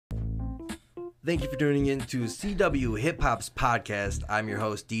Thank you for tuning in to CWHipHop's podcast. I'm your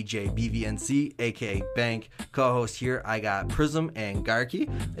host, DJ bvnc, aka Bank. Co-host here, I got Prizm and Garke.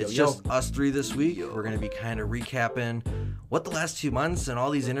 It's just us three this week. We're going to be kind of recapping what the last 2 months and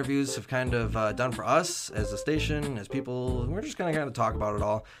all these interviews have kind of done for us as a station, as people. We're just going to kind of talk about it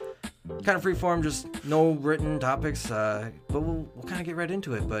all. Kind of freeform, just no written topics, but we'll kind of get right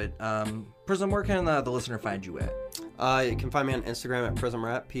into it. But Prizm, where can the listener find you at? You can find me on Instagram at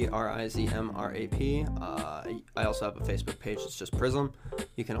prizmrap, Prizmrap. I also have a Facebook page. It's just Prizm.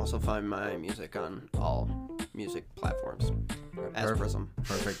 You can also find my music on all music platforms as Prizm.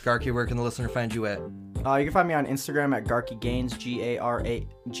 Perfect. Garke, where can the listener find you at? You can find me on Instagram at garkegainz,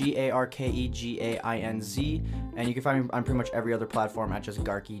 GARKEGAINZ, and you can find me on pretty much every other platform at just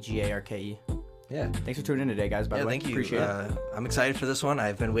Garke, GARKE. Yeah. Thanks for tuning in today, guys, by the way. Thank you. Appreciate it. I'm excited for this one.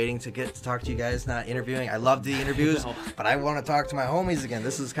 I've been waiting to get to talk to you guys, not interviewing. I love the interviews, but I want to talk to my homies again.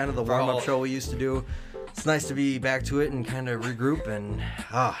 This is kind of the warm-up show we used to do. It's nice to be back to it and kind of regroup, and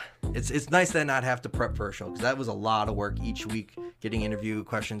it's nice to not have to prep for a show, because that was a lot of work each week, getting interview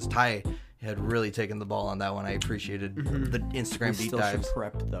questions. Ty had really taken the ball on that one. I appreciated the Instagram deep dives. We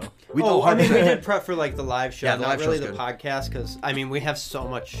prepped, though. We did prep for like the live show, not really the podcast, because we have so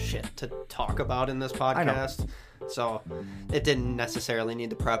much shit to talk about in this podcast. So it didn't necessarily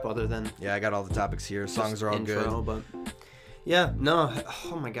need to prep other than I got all the topics here. Songs are all intro, good. But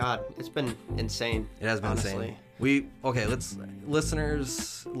oh my god, it's been insane. It has been insane. Let's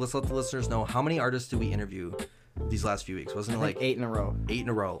let the listeners know, how many artists did we interview these last few weeks? Wasn't it like 8 in a row? 8 in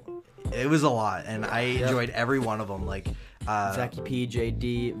a row. It was a lot, and I enjoyed every one of them. Like Zachy P,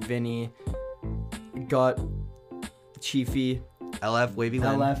 JD, Vinny, Gut, Chiefy, LF, Wavy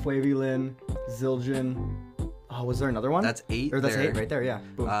Lynn, Zildjian. Oh, was there another one? That's 8. Or that's 8 right there, yeah.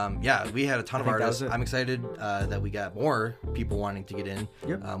 Boom. We had a ton of artists. I'm excited that we got more people wanting to get in.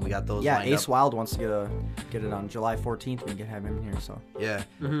 Yep. We got those. Yeah, lined Ace up. Wild wants to get it on July 14th. We can have him in here. So yeah,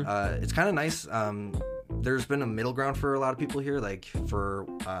 it's kind of nice. There's been a middle ground for a lot of people here. Like for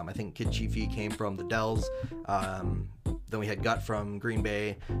I think Kid Chiefy came from the Dells. Then we had Gut from Green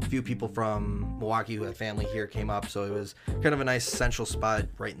Bay. A few people from Milwaukee who had family here came up. So it was kind of a nice central spot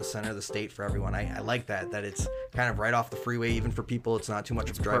right in the center of the state for everyone. I like that it's kind of right off the freeway, even for people. It's not too much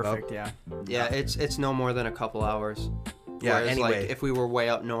of a drive perfect, up. Yeah, it's no more than a couple hours. Yeah, whereas, anyway. like, if we were way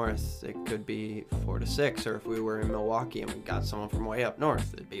up north, it could be 4 to 6. Or if we were in Milwaukee and we got someone from way up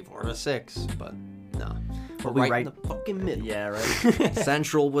north, it'd be 4 to 6. But no, we're right in the fucking middle. Yeah, right.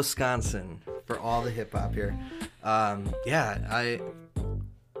 Central Wisconsin for all the hip hop here.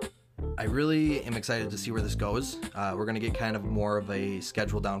 I really am excited to see where this goes. We're going to get kind of more of a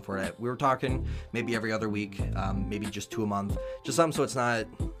schedule down for it. We were talking maybe every other week, maybe just 2 a month. Just something so it's not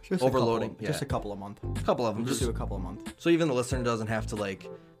overloading. Just a couple a month. A couple of them. Just do a couple a month. So even the listener doesn't have to like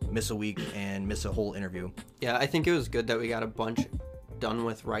miss a week and miss a whole interview. Yeah, I think it was good that we got a bunch done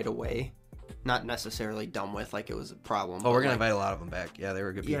with right away. Not necessarily done with like it was a problem. Oh, we're going to invite a lot of them back. Yeah, they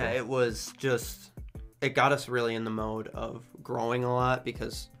were good people. Yeah, it was just... It got us really in the mode of growing a lot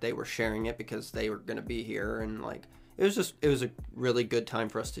because they were sharing it because they were going to be here, and like it was a really good time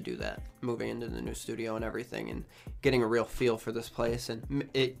for us to do that, moving into the new studio and everything and getting a real feel for this place. And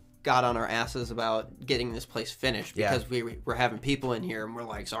it got on our asses about getting this place finished because we were having people in here and we're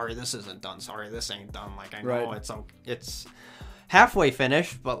like, sorry, this isn't done. Sorry, this ain't done. Like, I know it's halfway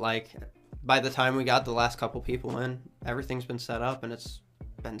finished, but like by the time we got the last couple people in, everything's been set up and it's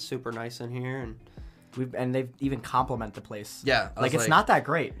been super nice in here. And they've even compliment the place. Yeah. Like, it's not that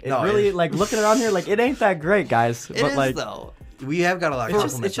great. It really, like, looking around here, like, it ain't that great, guys. It is, though. We have got a lot of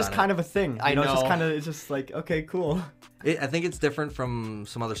compliments. It's just kind of a thing. I know. It's just like, okay, cool. I think it's different from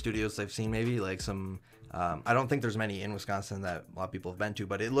some other studios I've seen, maybe. Like some, I don't think there's many in Wisconsin that a lot of people have been to,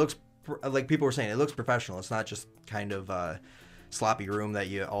 but it looks, like people were saying, it looks professional. It's not just kind of sloppy room that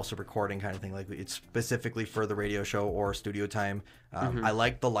you also recording kind of thing. Like, it's specifically for the radio show or studio time. I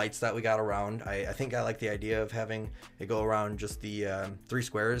like the lights that we got around. I think I like the idea of having it go around just the 3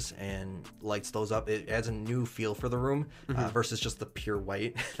 squares and lights those up. It adds a new feel for the room versus just the pure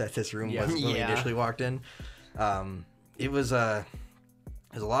white that this room was when we initially walked in. It was a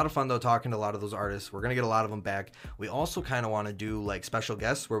lot of fun, though, talking to a lot of those artists. We're going to get a lot of them back. We also kind of want to do, like, special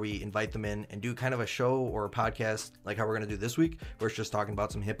guests where we invite them in and do kind of a show or a podcast like how we're going to do this week, where it's just talking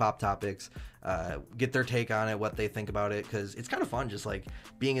about some hip-hop topics, get their take on it, what they think about it, because it's kind of fun just, like,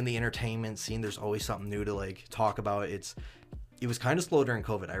 being in the entertainment scene. There's always something new to, like, talk about. It was kind of slow during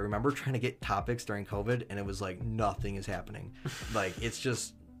COVID. I remember trying to get topics during COVID, and it was like, nothing is happening. Like, it's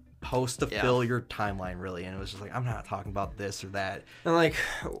just... post to fill your timeline, really, and it was just like, I'm not talking about this or that. And like,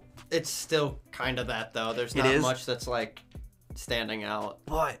 it's still kind of that, though. There's not much that's like standing out.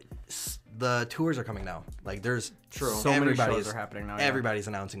 But the tours are coming now. Like there's So many shows are happening now. Everybody's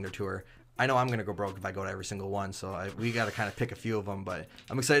announcing their tour. I know I'm gonna go broke if I go to every single one, so we got to kind of pick a few of them. But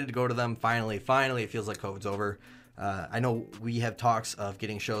I'm excited to go to them. Finally, it feels like COVID's over. I know we have talks of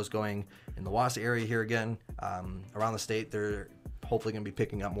getting shows going in the Wausau area here again. Around the state, they're hopefully gonna be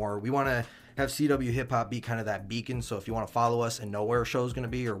picking up more. We want to have CWHipHop be kind of that beacon. So if you want to follow us and know where a show is gonna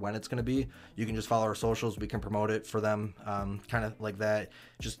be or when it's gonna be, you can just follow our socials. We can promote it for them, kind of like that.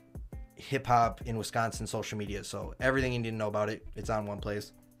 Just hip hop in Wisconsin social media. So everything you need to know about it, it's on one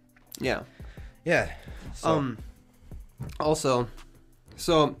place. Yeah. So. Also,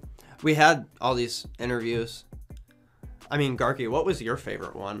 so we had all these interviews. I mean, Garke, what was your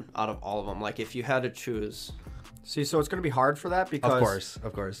favorite one out of all of them? Like, if you had to choose. See, so it's going to be hard for that because...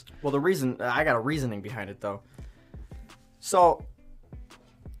 Of course. Well, I got a reasoning behind it, though. So,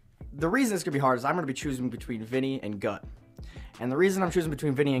 the reason it's going to be hard is I'm going to be choosing between Vinny and Gut. And the reason I'm choosing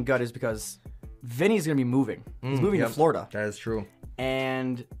between Vinny and Gut is because Vinny's going to be moving. He's moving to Florida. That is true.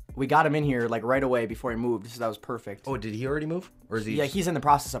 And we got him in here, like, right away before he moved, so that was perfect. Oh, did he already move? Or is he... Yeah, he's in the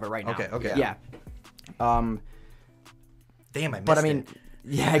process of it right now. Okay. Yeah. Damn, I missed But, I mean... it.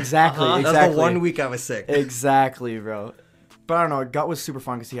 Yeah, exactly. That was the 1 week I was sick. Exactly, bro. But I don't know. Gut was super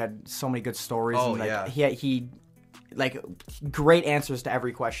fun because he had so many good stories. Oh, and, like, yeah. He like great answers to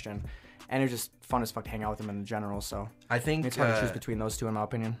every question, and it was just fun as fuck to hang out with him in general. So I think it's hard to choose between those two, in my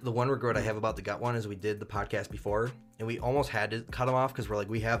opinion. The one regret I have about the Gut one is we did the podcast before, and we almost had to cut him off because we're like,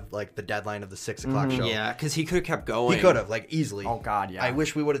 we have like the deadline of the 6 o'clock show. Yeah, because he could have kept going. He could have, like, easily. Oh God, yeah. I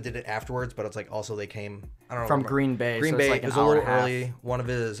wish we would have did it afterwards, but it's like also they came. I don't know from Green Bay. Green so Bay. It's like it was a little early. One of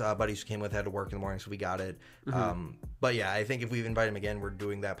his buddies who came with had to work in the morning, so we got it. But yeah, I think if we invite him again, we're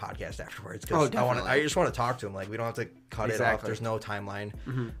doing that podcast afterwards. I just want to talk to him. Like, we don't have to cut it off. There's no timeline.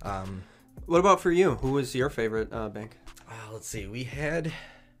 What about for you? Who was your favorite bank? Let's see. We had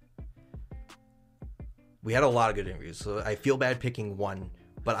a lot of good interviews, so I feel bad picking one.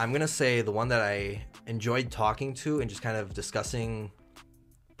 But I'm gonna say the one that I enjoyed talking to and just kind of discussing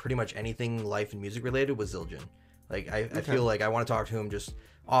pretty much anything life and music related was Zildjian. Like, I feel like I want to talk to him just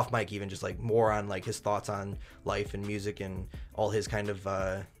off mic, even just like more on like his thoughts on life and music and all his kind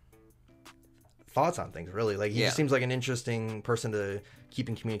of thoughts on things, really. Like, he just seems like an interesting person to keep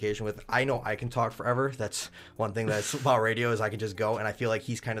in communication with. I know I can talk forever. That's one thing that's about radio, is I can just go, and I feel like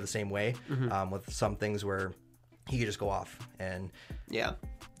he's kind of the same way with some things where he could just go off and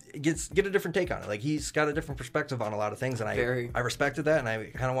get a different take on it. Like, he's got a different perspective on a lot of things, and I respected that, and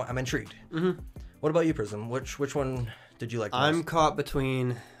I'm intrigued. What about you, Prizm? Which one did you like the most? I'm caught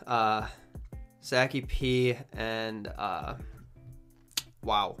between Zachy P and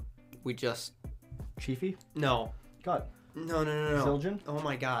Chiefy? No. God. No. Zildjian? Oh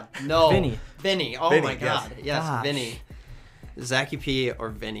my God. No. Vinny. Oh Vinny, my God. Yes, Gosh. Vinny. Zachy P or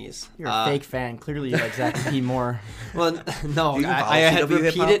Vinny's. You're a fake fan. Clearly, you like Zachy P more. Well, no. Do you I had follow CWHipHop?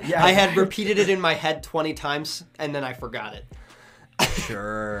 repeated. Yeah. I had repeated it in my head 20 times, and then I forgot it.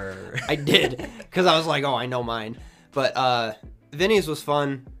 Sure. I did, because I was like, oh, I know mine. But Vinny's was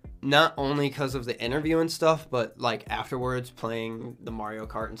fun, not only because of the interview and stuff, but like afterwards playing the Mario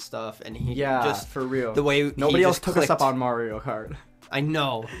Kart and stuff. And he just for real. the way Nobody else took us clicked. up on Mario Kart. I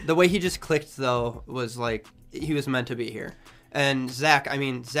know. The way he just clicked, though, was like he was meant to be here. And Zach,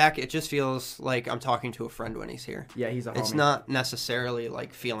 it just feels like I'm talking to a friend when he's here. Yeah, he's a homie. It's not necessarily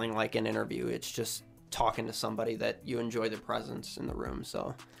like feeling like an interview. It's just talking to somebody that you enjoy their presence in the room.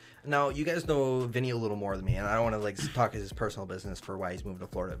 So now, you guys know Vinny a little more than me, and I don't want to like talk his personal business for why he's moving to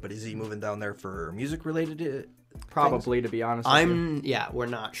Florida. But is he moving down there for music related? Probably, to be honest. With you. We're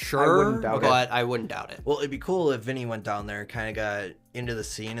not sure, but I wouldn't doubt it. Well, it'd be cool if Vinny went down there, kind of got into the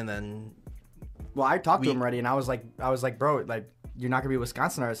scene, and then. Well, I talked to him already, and I was like, bro, like, you're not gonna be a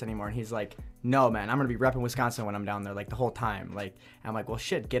Wisconsin artist anymore. And he's like, no, man, I'm gonna be repping Wisconsin when I'm down there, like, the whole time. Like, and I'm like, well,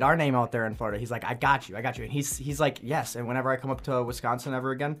 shit, get our name out there in Florida. He's like, I got you. And he's like, yes. And whenever I come up to Wisconsin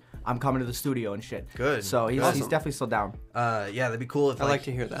ever again, I'm coming to the studio and shit. Good. So he's definitely still down. Yeah, that'd be cool if I'd like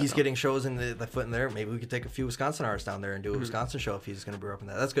to hear that. He's getting shows in the foot in there. Maybe we could take a few Wisconsin artists down there and do a Wisconsin show if he's gonna be repping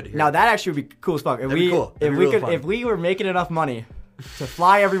that. That's good to hear. Now that actually would be cool as fuck. That'd be cool. If we were making enough money to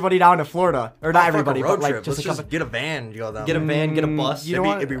fly everybody down to Florida, or not everybody, but like just get a van, and go down. Get a van, get a bus. You know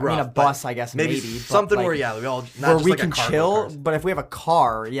what? It'd be rough. I mean, a bus, I guess, maybe something like, where we all not where just we like can a car chill. cars. But if we have a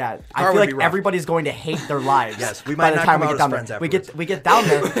car, I feel would like be rough. everybody's going to hate their lives. Yes, we by might the not time come we out get as down there. friends We get down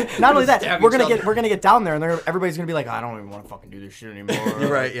there. Not only that, Stab we're each gonna get down there, and everybody's gonna be like, I don't even want to fucking do this shit anymore.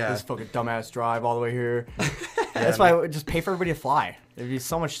 You're right. Yeah. This fucking dumbass drive all the way here. That's why I would just pay for everybody to fly. It'd be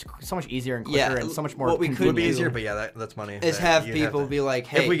so much easier and quicker and so much more. What we could be do easier, but that's money. Is have people be like,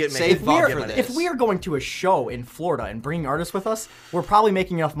 hey, if we get save Bob for this. this. If we are going to a show in Florida and bringing artists with us, we're probably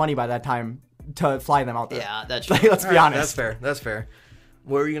making enough money by that time to fly them out there. Yeah, that's true. Like, let's be honest. That's fair.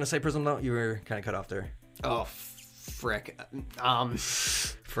 What were you gonna say, Prizm? Though you were kind of cut off there. Oh, frick.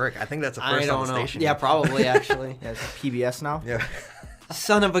 Frick. I think that's a I first on don't the know. station. Yeah, probably actually. Yeah, it's PBS now. Yeah.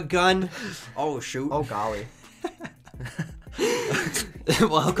 Son of a gun. Oh shoot. Oh golly.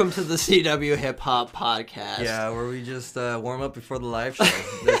 Welcome to the CWHipHop Podcast. Yeah, where we just warm up before the live show.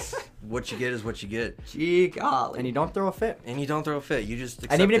 What you get is what you get. Gee golly. And you don't throw a fit. And you don't throw a fit. You just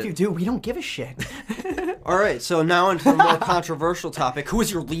accept And even if it. you do, we don't give a shit. All right, so now into a more controversial topic. Who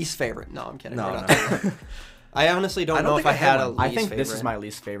is your least favorite? No, I'm kidding. No. I honestly don't I don't know think if I I had had a one. least I think favorite. this is my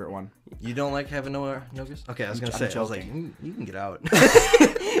least favorite one. You don't like having no guests? Okay, I was gonna I'm say. I was like, joking. you can get out.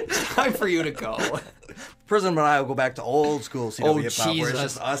 It's time for you to go. Prizm and I will go back to old school CW Oh, hip hop, where it's Jesus.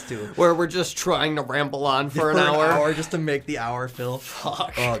 just us two. Where we're just trying to ramble on for an an hour. hour just to make the hour fill.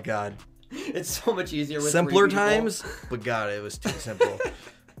 Fuck. Oh god. It's so much easier with Simpler 3 people. times, but god, it was too simple.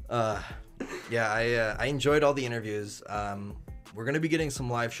 Yeah, I enjoyed all the interviews. We're gonna be getting some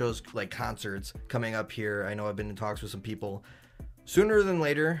live shows, like concerts, coming up here. I know I've been in talks with some people. Sooner than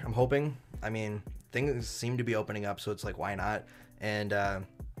later, I'm hoping. I mean, things seem to be opening up, so it's like, why not? And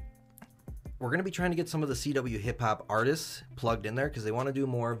we're gonna be trying to get some of the CW hip hop artists plugged in there because they want to do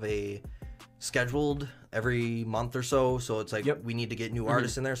more of a scheduled every month or so. So it's like we need to get new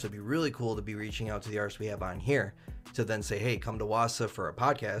artists in there. So it'd be really cool to be reaching out to the artists we have on here to then say, hey, come to Wassa for a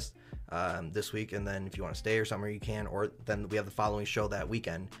podcast this week, and then if you want to stay or somewhere you can, or then we have the following show that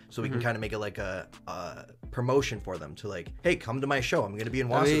weekend, so we can kind of make it like a promotion for them to like, hey, come to my show, I'm gonna be in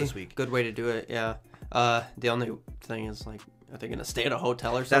Wassa this week. Good way to do it. Yeah. The only thing is, like, are they gonna stay at a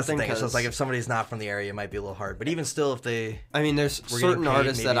hotel or That's the something? thing. So it's like if somebody's not from the area, it might be a little hard, but even still, if they I mean, there's We're getting certain paid,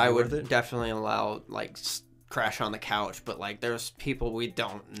 artists maybe that I be worth would it. definitely allow, like, crash on the couch, but like there's people we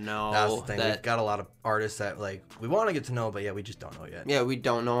don't know. that's the thing. We've that got a lot of artists that like we want to get to know, but yeah, we just don't know yet. yeah, we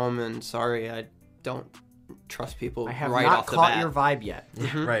don't know them, and sorry, I don't trust people I have right not off the caught bat. your vibe yet.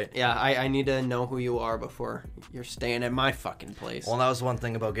 Right. Yeah, I need to know who you are before you're staying at my fucking place. Well, that was one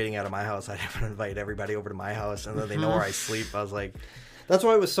thing about getting out of my house. I'd have to invite everybody over to my house, and then they know where I sleep. I was like, That's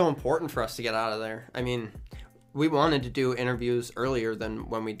why it was so important for us to get out of there. I mean, we wanted to do interviews earlier than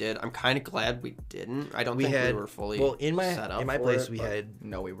when we did. I'm kind of glad we didn't. I don't think we were fully in my set up in my for place it, we but- had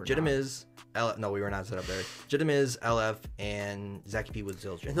No, we were Jitamiz, no, we were not set up there. Jitamiz, LF, and Zachy P with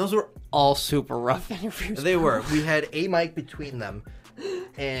And Zildjian. those were all super rough interviews. They were. We had a mic between them,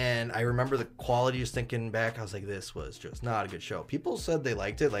 and I remember the quality. Just thinking back, I was like, this was just not a good show. People said they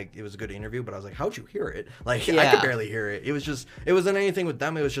liked it, like it was a good interview, but I was like, how'd you hear it? Like I Yeah. could barely hear it. It wasn't anything with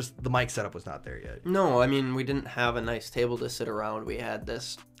them. It was just the mic setup was not there yet. No, I mean, we didn't have a nice table to sit around. We had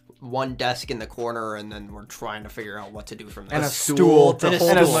this one desk in the corner, and then we're trying to figure out what to do from there. And a stool stool, to and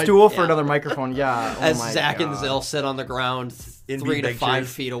hold a the mic. stool for Yeah. another microphone. Yeah. Oh As my Zach and God. Zill sit on the ground In 3 to big 5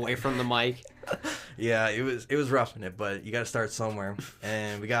 chairs. feet away from the mic. Yeah, it was rough in it, but you got to start somewhere.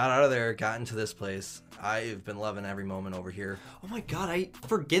 And we got out of there, got into this place. I've been loving every moment over here. Oh my god, I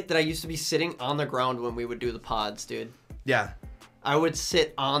forget that I used to be sitting on the ground when we would do the pods, dude. Yeah, I would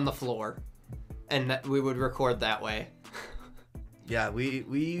sit on the floor, and we would record that way. yeah,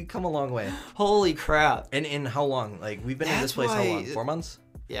 we come a long way. Holy crap. And in how long? Like we've been in this That's place how why- long? 4 months?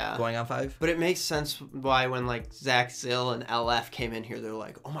 Yeah. Going on 5? But it makes sense why when like Zach, Zill, and LF came in here, they're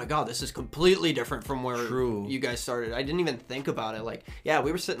like, "Oh my god, this is completely different from where True. you guys started." I didn't even think about it. Like, yeah, we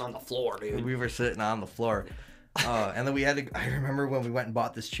were sitting on the floor, dude. We were sitting on the floor. And then we had to, I remember when we went and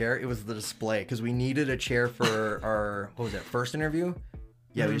bought this chair, it was the display because we needed a chair for our, what was it, first interview?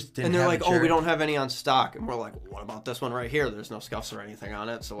 Yeah, we just didn't And they're have like, a "Oh, chair. we don't have any on stock." And we're like, "What about this one right here? There's no scuffs or anything on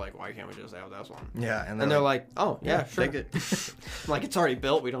it. So like, why can't we just have this one?" Yeah, And they're like, "Oh, yeah, sure." take it. I'm like, it's already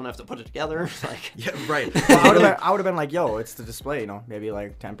built. We don't have to put it together. Like, Yeah, right. Well, I would have been like, yo, it's the display, maybe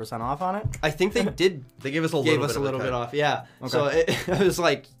like 10% off on it. I think they did They gave us a gave little us bit a of little cut. bit off. Yeah. So it was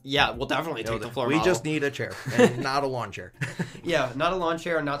like, yeah, we'll definitely take the floor We model. just need a chair and not a lawn chair. Yeah, not a lawn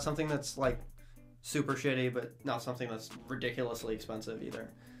chair, and not something that's like super shitty, but not something that's ridiculously expensive either.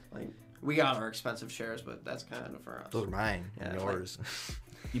 Like, we got our expensive chairs, but that's kind of for us. Those are mine and Yeah, yours.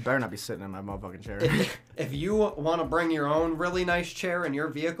 You better not be sitting in my motherfucking chair. If you want to bring your own really nice chair in your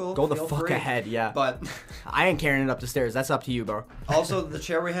vehicle, Go the feel fuck free. ahead, yeah. But I ain't carrying it up the stairs. That's up to you, bro. also, the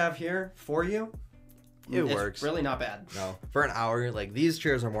chair we have here for you, It it's works. really not bad. No, for an hour, like these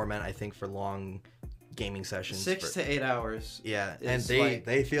chairs are more meant, I think, for long gaming sessions. 6 to 8 hours. Yeah, and is,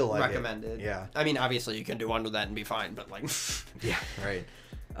 they feel like recommended. It. Yeah, I mean, obviously you can do under that and be fine, but like, yeah, right.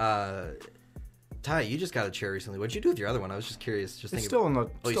 Ty, you just got a chair recently. What'd you do with your other one? I was just curious. Just It's thinking. still in the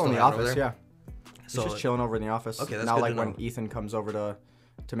you still in the have it over office, there? yeah. So He's just chilling over in the office. Okay, that's now good like to know. when Ethan comes over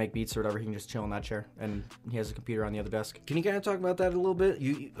to make beats or whatever, he can just chill in that chair, and he has a computer on the other desk. Can you kind of talk about that a little bit?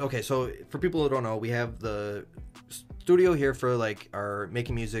 Okay? So for people who don't know, we have the studio here for like our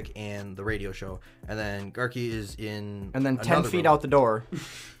making music and the radio show, and then Garke is in. And then 10 another feet room. out the door,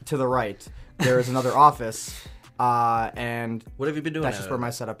 to the right, there is another office, and What have you been doing? that's just where my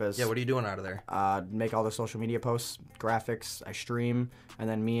setup is. Yeah, what are you doing out of there? Make all the social media posts, graphics, I stream, and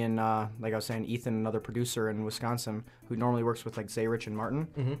then me and, like I was saying, Ethan, another producer in Wisconsin, who normally works with, like, Zayrich and Martin.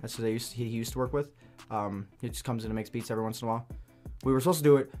 Mm-hmm. That's who he used to work with. He just comes in and makes beats every once in a while. We were supposed to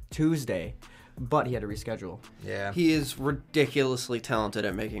do it Tuesday, but he had to reschedule. Yeah. He is ridiculously talented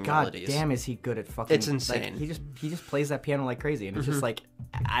at making God melodies. damn, is he good at fucking... It's insane. Like, he just plays that piano like crazy, and it's just like,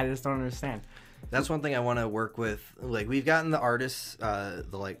 I just don't understand. That's one thing I want to work with. Like, we've gotten the artists,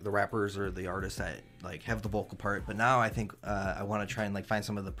 the rappers or the artists that like have the vocal part, but now I think I want to try and like find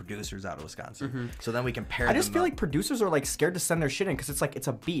some of the producers out of Wisconsin, so then we can pair. I just them feel up. like producers are like scared to send their shit in because it's like it's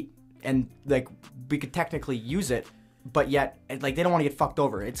a beat and like we could technically use it, but yet like they don't want to get fucked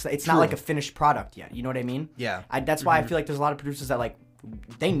over. It's not like a finished product yet. You know what I mean? Yeah. That's why I feel like there's a lot of producers that like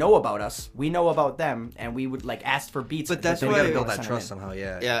they know about us, we know about them, and we would like ask for beats. But that's we why gotta we build wanna that send trust them somehow.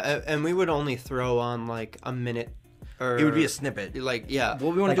 Yeah. Yeah, and we would only throw on like a minute. Or It would be a snippet. Like, yeah.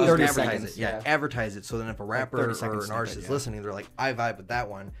 What we want Like to do 30 is advertise seconds, it. Yeah, yeah. advertise it. So then if a rapper 30 or seconds an artist snippet, is yeah. listening, they're like, I vibe with that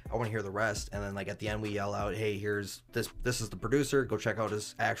one. I want to hear the rest. And then like at the end we yell out, hey, here's this. This is the producer. Go check out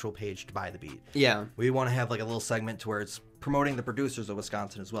his actual page to buy the beat. Yeah. We want to have like a little segment to where it's promoting the producers of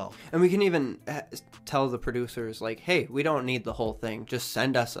Wisconsin as well. And we can even tell the producers, like, hey, we don't need the whole thing. Just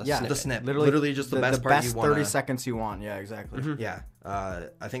send us a snippet. The snip. Literally just the best part you want. 30 seconds you want. Yeah, exactly. Yeah.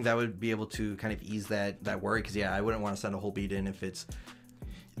 I think that would be able to kind of ease that worry because, yeah, I wouldn't want to send a whole beat in if it's...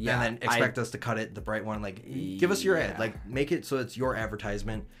 Yeah, and then expect us to cut it, the bright one. Like, give us your ad. Like, make it so it's your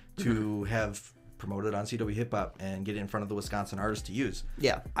advertisement to have promoted on CWHipHop and get it in front of the Wisconsin artists to use.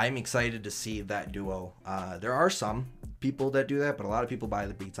 Yeah. I'm excited to see that duo. There are some people that do that, but a lot of people buy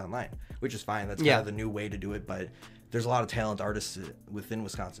the beats online, which is fine. That's kind of the new way to do it, but there's a lot of talented artists within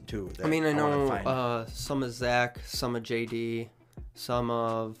Wisconsin too. I mean, I wanna know find. some of Zach, some of JD, some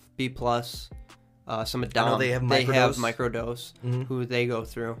of B+, some of I know Dom. they have Microdose, Mhm. who they go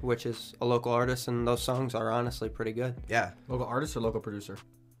through, which is a local artist, and those songs are honestly pretty good. Yeah. Local artist or local producer?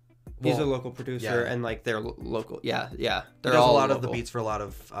 He's a Well, local producer, yeah. and like they're local. Yeah, yeah. He They're does all a lot of the local. beats for a lot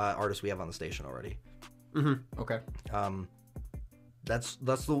of artists we have on the station already. Okay. That's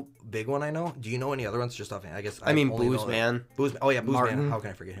the big one I know. Do you know any other ones? Just offhand, I guess. I mean, only know Booze Man, Booze. Oh yeah, Booze Man. Martin. How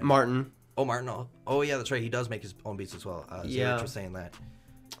can I forget him? Martin. Oh, Martin. Oh yeah, that's right. He does make his own beats as well. Yeah. Rich was saying that.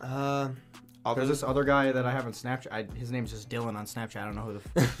 There's this other guy that I have on Snapchat. His name's just Dylan on Snapchat. I don't know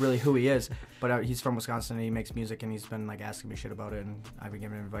really who he is, but he's from Wisconsin and he makes music and he's been like asking me shit about it and I've been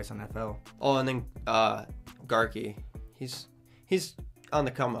giving him advice on FL. Oh, and then Garke. He's on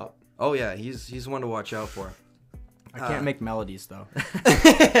the come up. Oh yeah, he's one to watch out for. I can't make melodies though.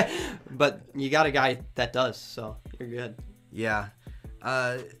 But you got a guy that does, so you're good. Yeah.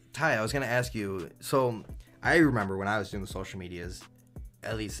 Ty, I was gonna ask you. So I remember when I was doing the social medias,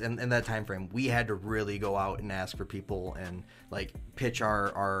 at least in that time frame, we had to really go out and ask for people and like pitch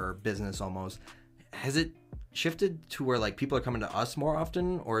our business almost. Has it shifted to where like people are coming to us more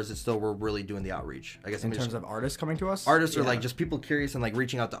often, or is it still we're really doing the outreach? I guess In terms of artists coming to us? artists are Yeah. like just people curious and like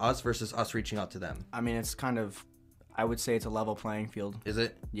reaching out to us versus us reaching out to them. I mean, it's kind of, I would say it's a level playing field. Is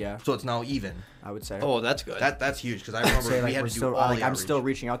it? Yeah, So it's now even. I would say. Oh, that's good. That's huge because I remember Say, we like, had we're to do still, all like, the I'm outreach. still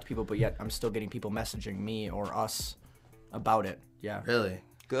reaching out to people, but yet I'm still getting people messaging me or us about it. Yeah. Really.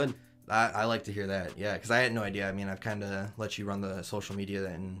 good. I like to hear that, yeah, because I had no idea. I mean, I've kind of let you run the social media,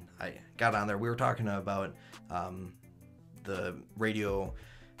 and I got on there. We were talking about the radio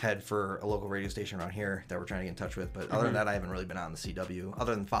head for a local radio station around here that we're trying to get in touch with. But other than that, I haven't really been on the CW,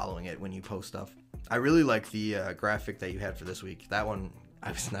 other than following it when you post stuff. I really like the graphic that you had for this week. That one,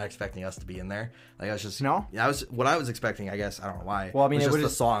 I was not expecting us to be in there. Like I was just No? I was what I was expecting. I guess I don't know why. Well, I mean, was it just would the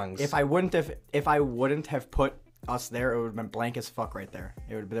songs. If I wouldn't have put us there, it would have been blank as fuck right there.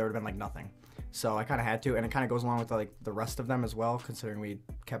 There would have been like nothing. So I kind of had to, and it kind of goes along with like the rest of them as well, considering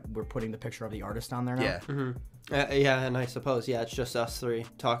we're putting the picture of the artist on there now. yeah, Yeah, and I suppose it's just us three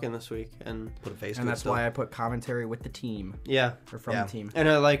talking this week, and put a face to And it. that's still. why I put commentary with the team yeah, or from Yeah. the team. and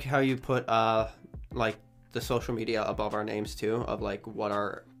I like how you put like the social media above our names too, of like what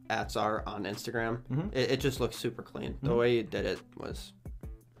our ats are on Instagram. Mhm. It just looks super clean. The way you did it was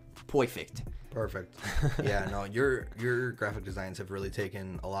perfect. Perfect. Yeah, no, your graphic designs have really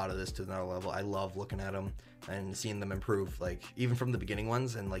taken a lot of this to another level. I love looking at them and seeing them improve, like even from the beginning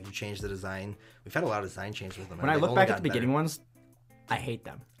ones, and like you change the design. We've had a lot of design changes with them. When I look back at the beginning ones, I hate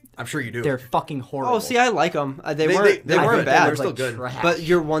them. I'm sure you do. They're fucking horrible. Oh, see, I like them. They weren't bad. They're still good. Trash. But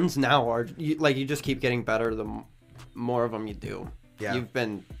your ones now are you just keep getting better the more of them you do. Yeah. You've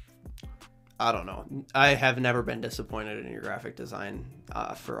been. I don't know. I have never been disappointed in your graphic design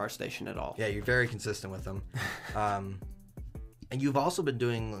for our station at all. Yeah, you're very consistent with them. And you've also been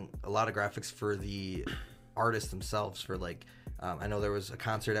doing a lot of graphics for the artists themselves. For like, I know there was a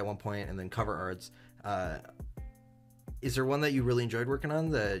concert at one point, and then cover arts. Is there one that you really enjoyed working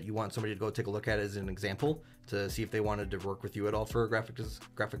on that you want somebody to go take a look at as an example to see if they wanted to work with you at all for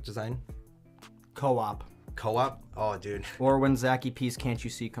graphic design? Co-op. Co-op? Oh, dude. Or when Zachy P's Can't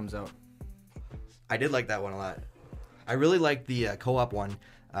You See comes out. I did like that one a lot. I really liked the co-op one.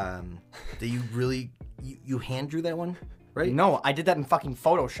 That you really you hand drew that one, right? No, I did that in fucking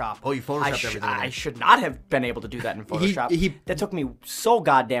Photoshop. Oh, you photoshopped everything. I should not have been able to do that in Photoshop. That took me so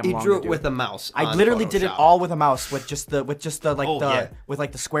goddamn long. He drew to it do. with a mouse. I literally did it all with a mouse with just the with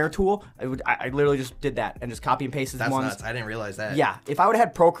the square tool. I literally just did that and just copy and pasted That's ones. nuts. I didn't realize that. Yeah, if I would have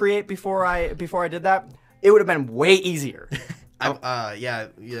had Procreate before I did that, it would have been way easier.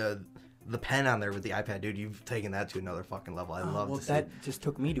 Yeah. The pen on there with the iPad, dude, you've taken that to another fucking level. I love to see. That just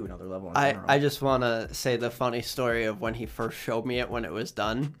took me to another level. I just want to say the funny story of when he first showed me it when it was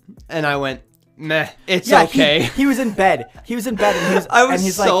done, and I went, meh, it's okay. He was in bed. He was in bed, and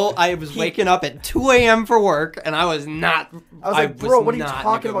I was waking up at 2 a.m. for work, and I was not. I was like, bro, what are you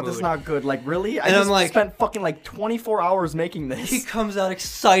talking about? This is not good. Like, really? I just spent fucking like 24 hours making this. He comes out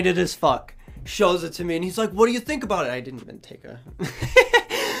excited as fuck, shows it to me, and he's like, what do you think about it? I didn't even take a...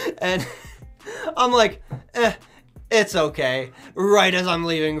 And I'm like, it's okay, right as I'm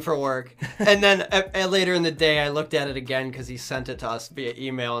leaving for work. And then later in the day, I looked at it again because he sent it to us via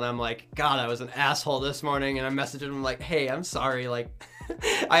email. And I'm like, God, I was an asshole this morning. And I messaged him like, hey, I'm sorry. Like,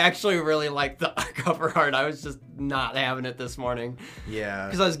 I actually really liked the cover art. I was just not having it this morning. Yeah.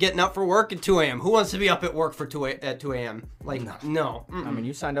 Because I was getting up for work at 2 a.m. Who wants to be up at work at 2 a.m.? Like, no. I mean,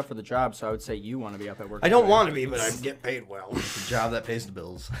 you signed up for the job, so I would say you want to be up at work. I don't want to be, but I get paid well. It's a job that pays the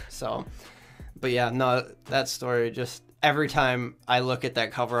bills. So, but yeah, no, that story just... Every time I look at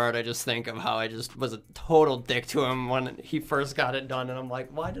that cover art, I just think of how I just was a total dick to him when he first got it done. And I'm like,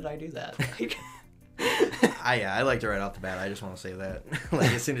 why did I do that? I liked it right off the bat. I just want to say that.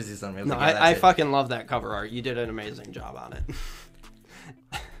 Like, as soon as he's done, I fucking love that cover art. You did an amazing job on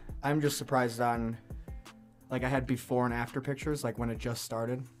it. I'm just surprised on, like, I had before and after pictures, like when it just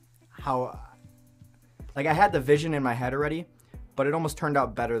started. How, like, I had the vision in my head already, but it almost turned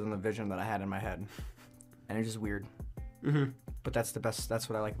out better than the vision that I had in my head. And it's just weird. Mm-hmm. But that's the best. That's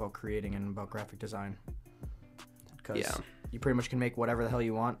what I like about creating and about graphic design. Because you pretty much can make whatever the hell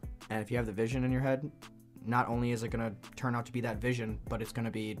you want, and if you have the vision in your head, not only is it gonna turn out to be that vision, but it's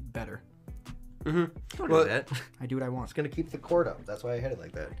gonna be better. Mm-hmm. Well, that. I do what I want. It's gonna keep the cord up. That's why I hit it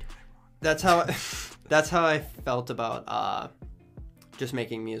like that. That's how I felt about just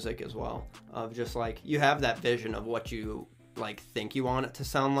making music as well. Of just like you have that vision of what you like think you want it to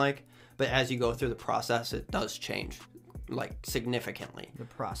sound like, but as you go through the process, it does change. Like significantly. The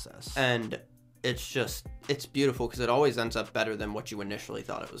process. And it's beautiful because it always ends up better than what you initially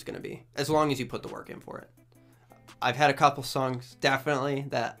thought it was going to be, as long as you put the work in for it. I've had a couple songs definitely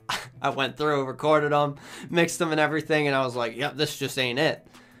that I went through, recorded them, mixed them and everything, and I was like, yep, this just ain't it.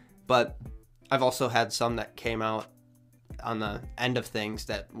 But I've also had some that came out on the end of things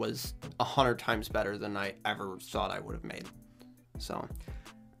that was 100 times better than I ever thought I would have made. So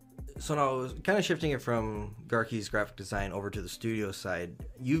now, kind of shifting it from Garke's graphic design over to the studio side,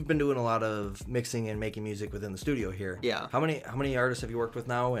 you've been doing a lot of mixing and making music within the studio here. Yeah. How many artists have you worked with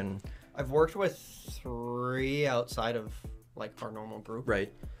now? And I've worked with 3 outside of like our normal group.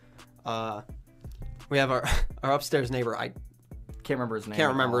 Right. We have our upstairs neighbor. I can't remember his name.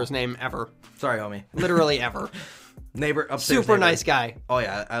 Can't remember his name ever. Sorry, homie. Literally ever. Neighbor upstairs. Super nice guy. Oh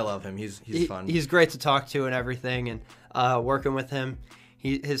yeah, I love him. He's fun. He's great to talk to and everything. And working with him,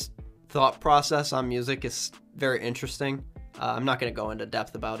 his thought process on music is very interesting. I'm not going to go into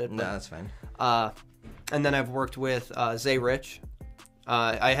depth about it. No, that's fine. And then I've worked with Zay Rich.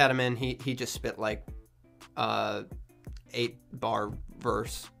 I had him in. He just spit like 8-bar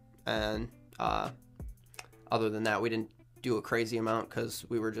verse. And other than that, we didn't do a crazy amount because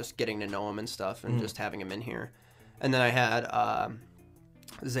we were just getting to know him and stuff and just having him in here. And then I had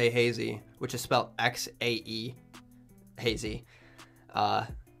Zay Hazy, which is spelled Xae, Hazy.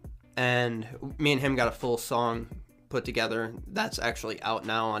 And me and him got a full song put together. That's actually out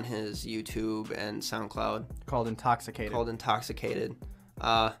now on his YouTube and SoundCloud. Called Intoxicated.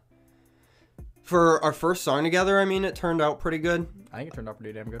 For our first song together, I mean, it turned out pretty good. I think it turned out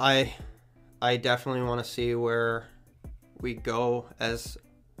pretty damn good. I definitely want to see where we go as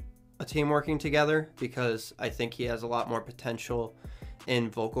a team working together, because I think he has a lot more potential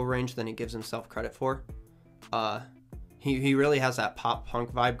in vocal range than he gives himself credit for. He really has that pop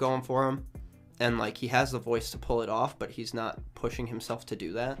punk vibe going for him, and like he has the voice to pull it off, but he's not pushing himself to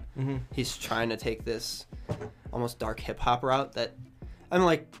do that. Mm-hmm. He's trying to take this almost dark hip hop route that I'm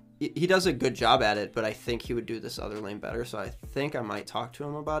like, he does a good job at it, but I think he would do this other lane better. So I think I might talk to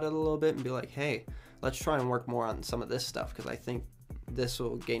him about it a little bit and be like, hey, let's try and work more on some of this stuff, because I think this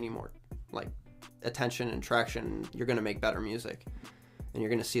will gain you more like attention and traction. You're going to make better music, and you're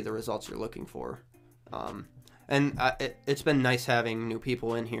going to see the results you're looking for. It's been nice having new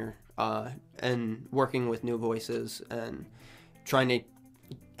people in here and working with new voices and trying to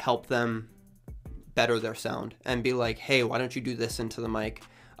help them better their sound and be like, hey, why don't you do this into the mic?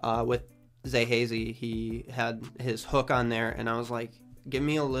 With Zay Hazy, he had his hook on there, and I was like, give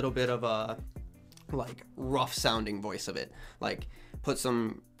me a little bit of a like rough sounding voice of it, like put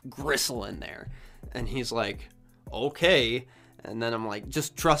some gristle in there. And he's like, okay. And then I'm like,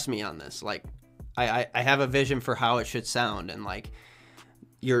 just trust me on this. Like, I have a vision for how it should sound, and like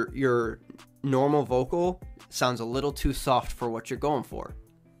your normal vocal sounds a little too soft for what you're going for.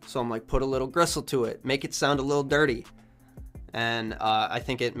 So I'm like, put a little gristle to it, make it sound a little dirty. And I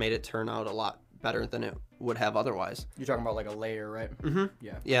think it made it turn out a lot better than it would have otherwise. You're talking about like a layer, right? Mm-hmm.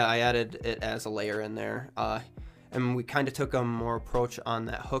 Yeah. Yeah, I added it as a layer in there. And we kind of took a more approach on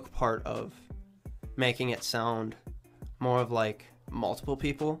that hook part of making it sound more of like multiple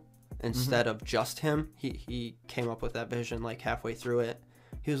people instead of just him. He came up with that vision like halfway through it.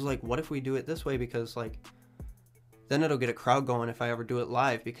 He was like, what if we do it this way? Because like then it'll get a crowd going if I ever do it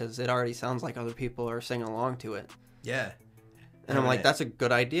live, because it already sounds like other people are singing along to it. Yeah. And I'm like, that's a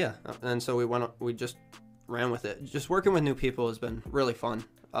good idea. And so we just ran with it. Just working with new people has been really fun.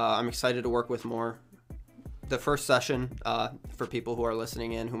 I'm excited to work with more. The first session, for people who are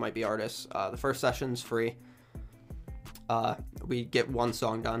listening in who might be artists, the first session's free. We get one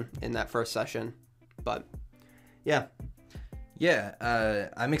song done in that first session. But yeah. Yeah,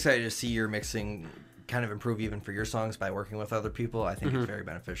 I'm excited to see your mixing kind of improve even for your songs by working with other people. I think it's very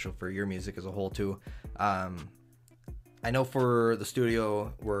beneficial for your music as a whole too. I know for the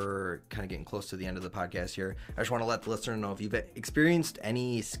studio, we're kind of getting close to the end of the podcast here. I just want to let the listener know if you've experienced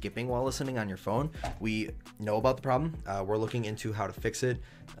any skipping while listening on your phone. We know about the problem. We're looking into how to fix it.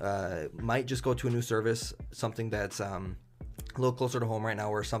 Might just go to a new service, something that's a little closer to home right now,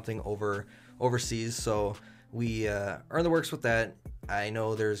 or something overseas. So we are in the works with that. I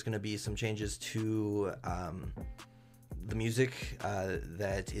know there's going to be some changes to the music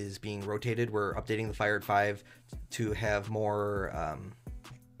that is being rotated. We're updating the Fire at 5 to have more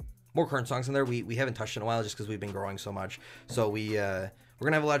current songs in there. We haven't touched in a while just because we've been growing so much. So we're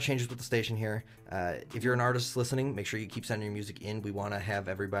gonna have a lot of changes with the station here. If you're an artist listening, make sure you keep sending your music in. We want to have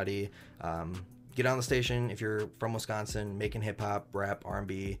everybody get on the station. If you're from Wisconsin, making hip hop, rap,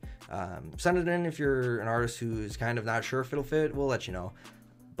 R&B, send it in. If you're an artist who's kind of not sure if it'll fit, we'll let you know.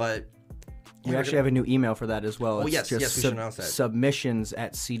 But we actually have a new email for that as well. Oh, it's yes, we should announce that.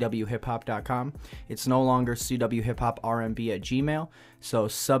 submissions@CWHipHop.com. It's no longer CWHipHopRMB@gmail. So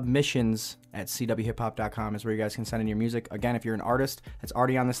submissions@CWHipHop.com is where you guys can send in your music. Again, if you're an artist that's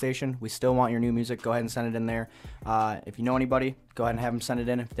already on the station, we still want your new music. Go ahead and send it in there. If you know anybody, go ahead and have them send it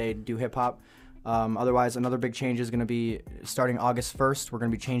in if they do hip hop. Otherwise, another big change is going to be starting August 1st. We're going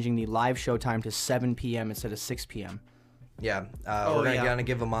to be changing the live show time to 7 p.m. instead of 6 p.m. Yeah, we're gonna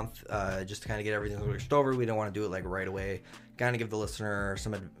give a month just to kind of get everything switched over. We don't want to do it like right away. Kind of give the listener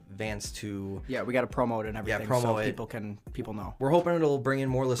some advance to. Yeah, we got to promote it and everything. Yeah, so people know. We're hoping it'll bring in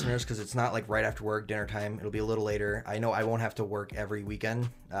more listeners because it's not like right after work, dinner time. It'll be a little later. I know I won't have to work every weekend.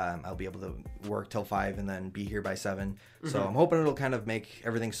 I'll be able to work till 5 and then be here by 7. So I'm hoping it'll kind of make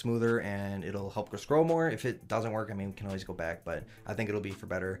everything smoother and it'll help us grow more. If it doesn't work, I mean, we can always go back, but I think it'll be for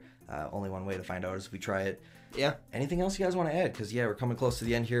better. Only one way to find out is if we try it. Yeah. Anything else you guys want to add? Because, we're coming close to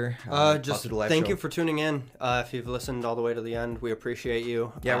the end here. Just thank you for tuning in. If you've listened all the way to the end, we appreciate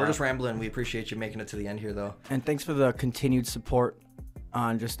you. Yeah, we're just rambling. We appreciate you making it to the end here, though. And thanks for the continued support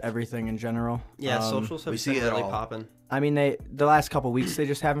on just everything in general. Yeah, socials have been really popping. I mean, the last couple weeks, they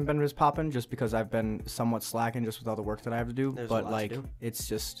just haven't been as popping just because I've been somewhat slacking just with all the work that I have to do. There's but, a lot to do. It's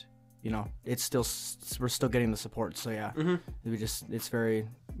just, it's still, we're still getting the support. So, yeah,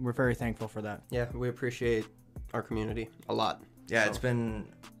 we're very thankful for that. Yeah, we appreciate our community a lot. Yeah, It's been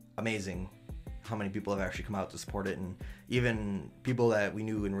amazing how many people have actually come out to support it, and even people that we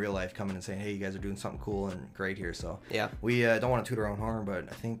knew in real life coming and saying, hey, you guys are doing something cool and great here. So yeah, we don't want to toot our own horn, but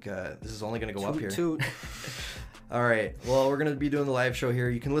I think this is only going to go up here. Toot. All right. Well, we're going to be doing the live show here.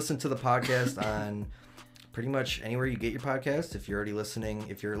 You can listen to the podcast on pretty much anywhere you get your podcast. If you're listening on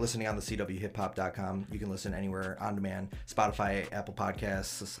the CWHipHop.com, you can listen anywhere on demand. Spotify, Apple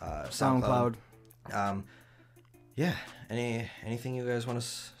Podcasts, SoundCloud. Yeah. Anything you guys want to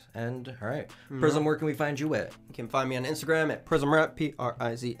end? All right. Prizm, where can we find you at? You can find me on Instagram at prizmrap,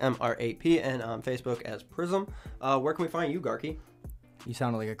 PRIZMRAP, and on Facebook as Prizm. Where can we find you, Garke? You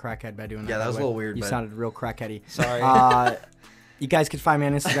sounded like a crackhead by doing that. Yeah, that was a little weird. You sounded real crackheady. Sorry. You guys can find me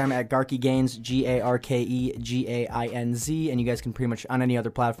on Instagram at GarkeGains, GarkeGainz, and you guys can pretty much on any other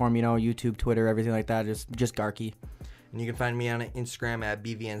platform, YouTube, Twitter, everything like that, just Garke. And you can find me on Instagram at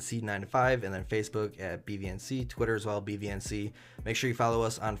bvnc9to5, and then Facebook at bvnc, Twitter as well, bvnc. Make sure you follow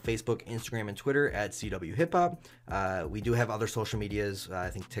us on Facebook, Instagram, and Twitter at CWHipHop. We do have other social medias, I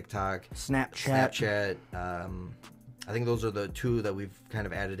think TikTok, Snapchat. I think those are the two that we've kind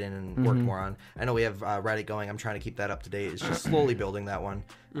of added in and worked more on. I know we have Reddit going. I'm trying to keep that up to date. It's just slowly building that one.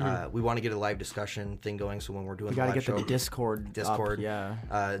 We want to get a live discussion thing going, so when we're doing the live show, the Discord up, yeah.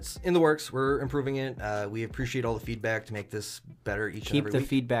 It's in the works. We're improving it. We appreciate all the feedback to make this better each and every week. Keep the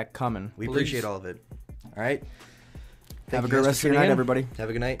feedback coming. We appreciate all of it. All right. Have a good rest of your night, everybody. Have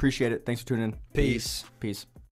a good night. Appreciate it. Thanks for tuning in. Peace. Peace.